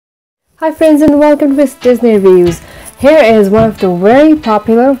Hi friends and welcome to MsDisneyReviews. Here is one of the very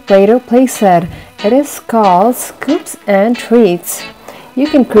popular Play-Doh playset. It is called Scoops and Treats. You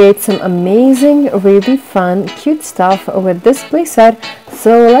can create some amazing, really fun, cute stuff with this playset.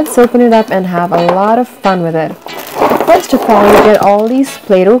 So let's open it up and have a lot of fun with it. First of all, you get all these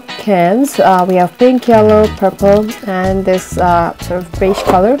Play-Doh cans. We have pink, yellow, purple, and this sort of beige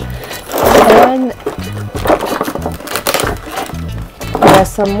color. And there's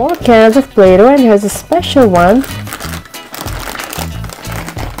some more cans of Play-Doh, and here's a special one.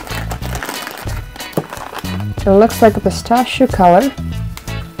 It looks like a pistachio color.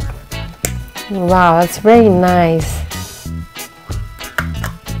 Wow, that's very nice.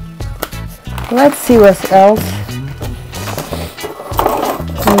 Let's see what else.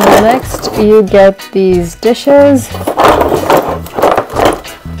 Next, you get these dishes.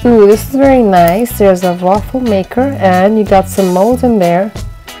 Ooh, this is very nice. There's a waffle maker and you got some molds in there.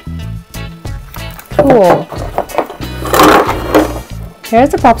 Cool.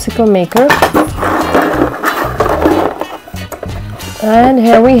 Here's a popsicle maker. And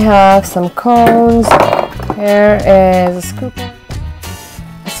here we have some cones. Here is a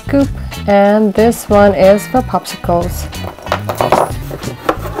scoop, and this one is for popsicles.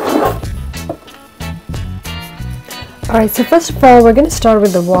 Alright, so first of all, we're going to start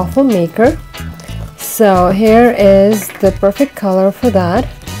with the waffle maker. So here is the perfect color for that.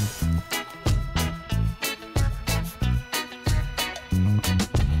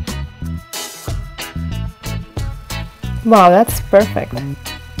 Wow, that's perfect.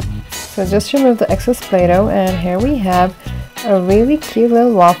 So just remove the excess Play-Doh, and here we have a really cute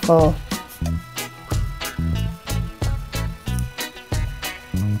little waffle.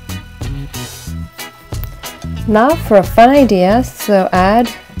 Now for a fun idea, so add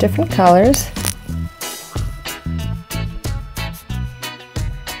different colors.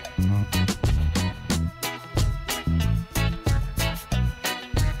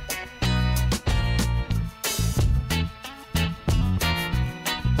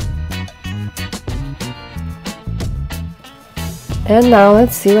 And now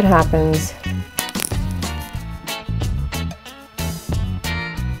let's see what happens.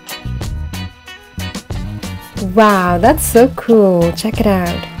 Wow, that's so cool. Check it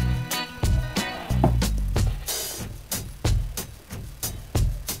out.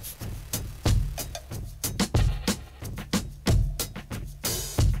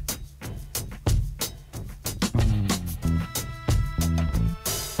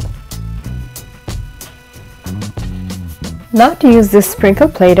 Now to use this sprinkle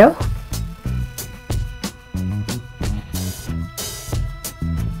Play-Doh.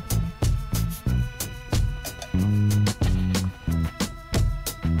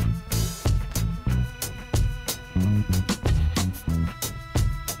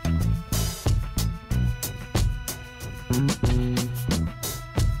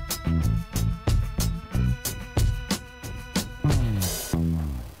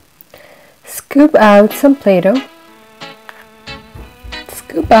 Scoop out some Play-Doh.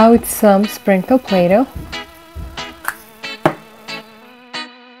 Scoop out some sprinkle Play-Doh.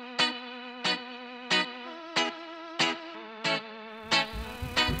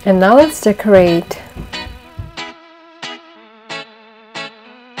 And now let's decorate.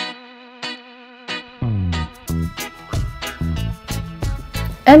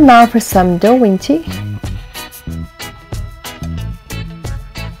 And now for some dough winchi.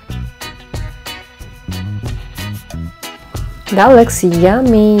 That looks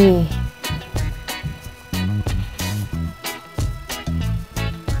yummy.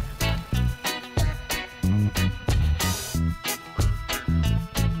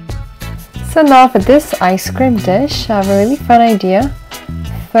 So now for this ice cream dish, I have a really fun idea.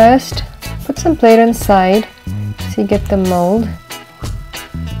 First, put some Play-Doh inside so you get the mold.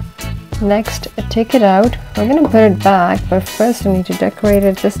 Next, take it out. We're going to put it back, but first we need to decorate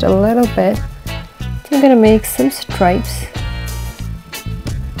it just a little bit. So I'm going to make some stripes.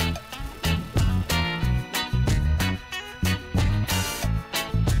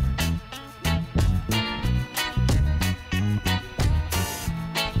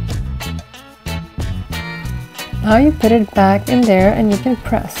 Now you put it back in there and you can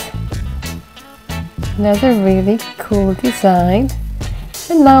press. Another really cool design.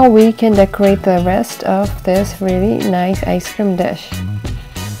 And now we can decorate the rest of this really nice ice cream dish.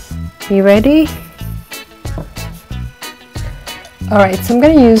 You ready? Alright, so I'm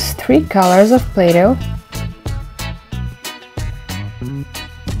going to use 3 colors of Play-Doh.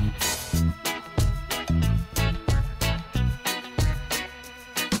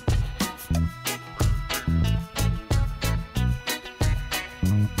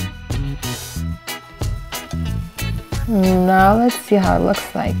 Now let's see how it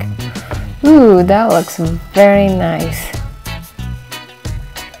looks like. Ooh, that looks very nice.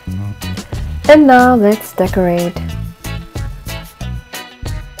 And now let's decorate.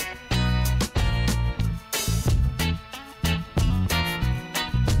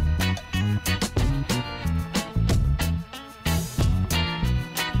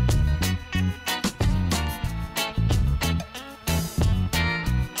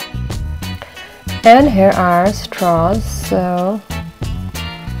 And here are straws, so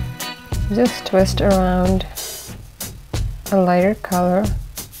just twist around a lighter color.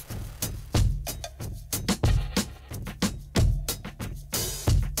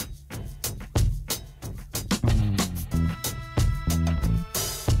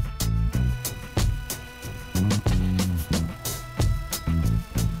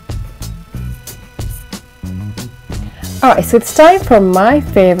 Alright, so it's time for my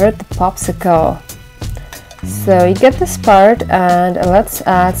favorite, the popsicle. So you get this part, and let's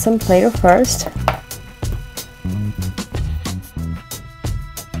add some Play-Doh first.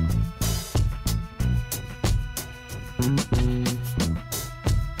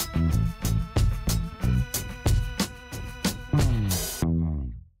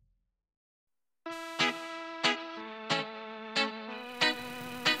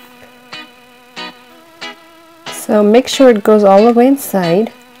 So make sure it goes all the way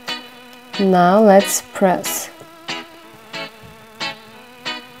inside. Now let's press.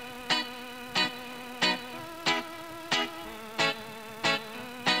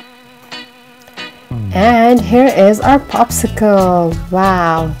 And here is our popsicle.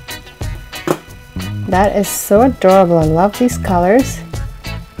 Wow, that is so adorable. I love these colors.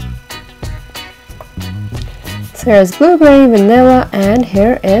 So here's blueberry, vanilla, and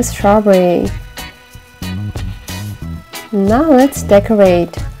here is strawberry. Now let's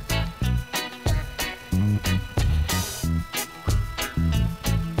decorate.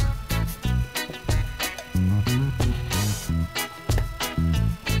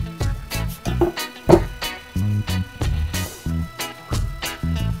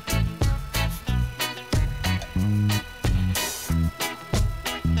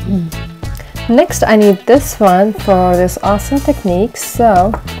 Next, I need this one for this awesome technique.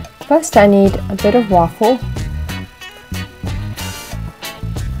 So first I need a bit of waffle.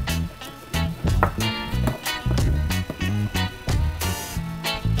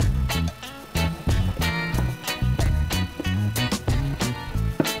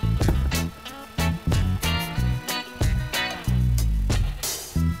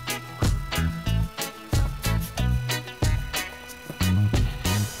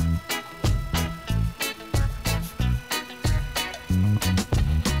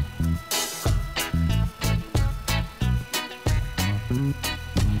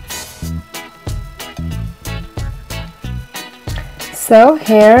 So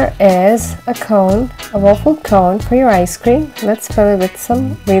here is a cone, a waffle cone for your ice cream. Let's fill it with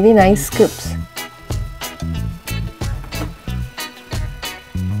some really nice scoops.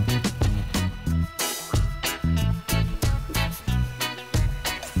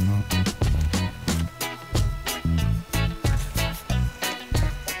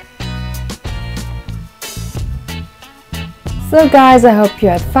 So guys, I hope you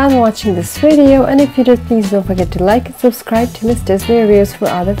had fun watching this video, and if you did, please don't forget to like and subscribe to Miss Disney Reviews for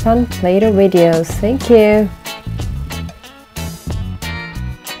other fun Play-Doh videos. Thank you!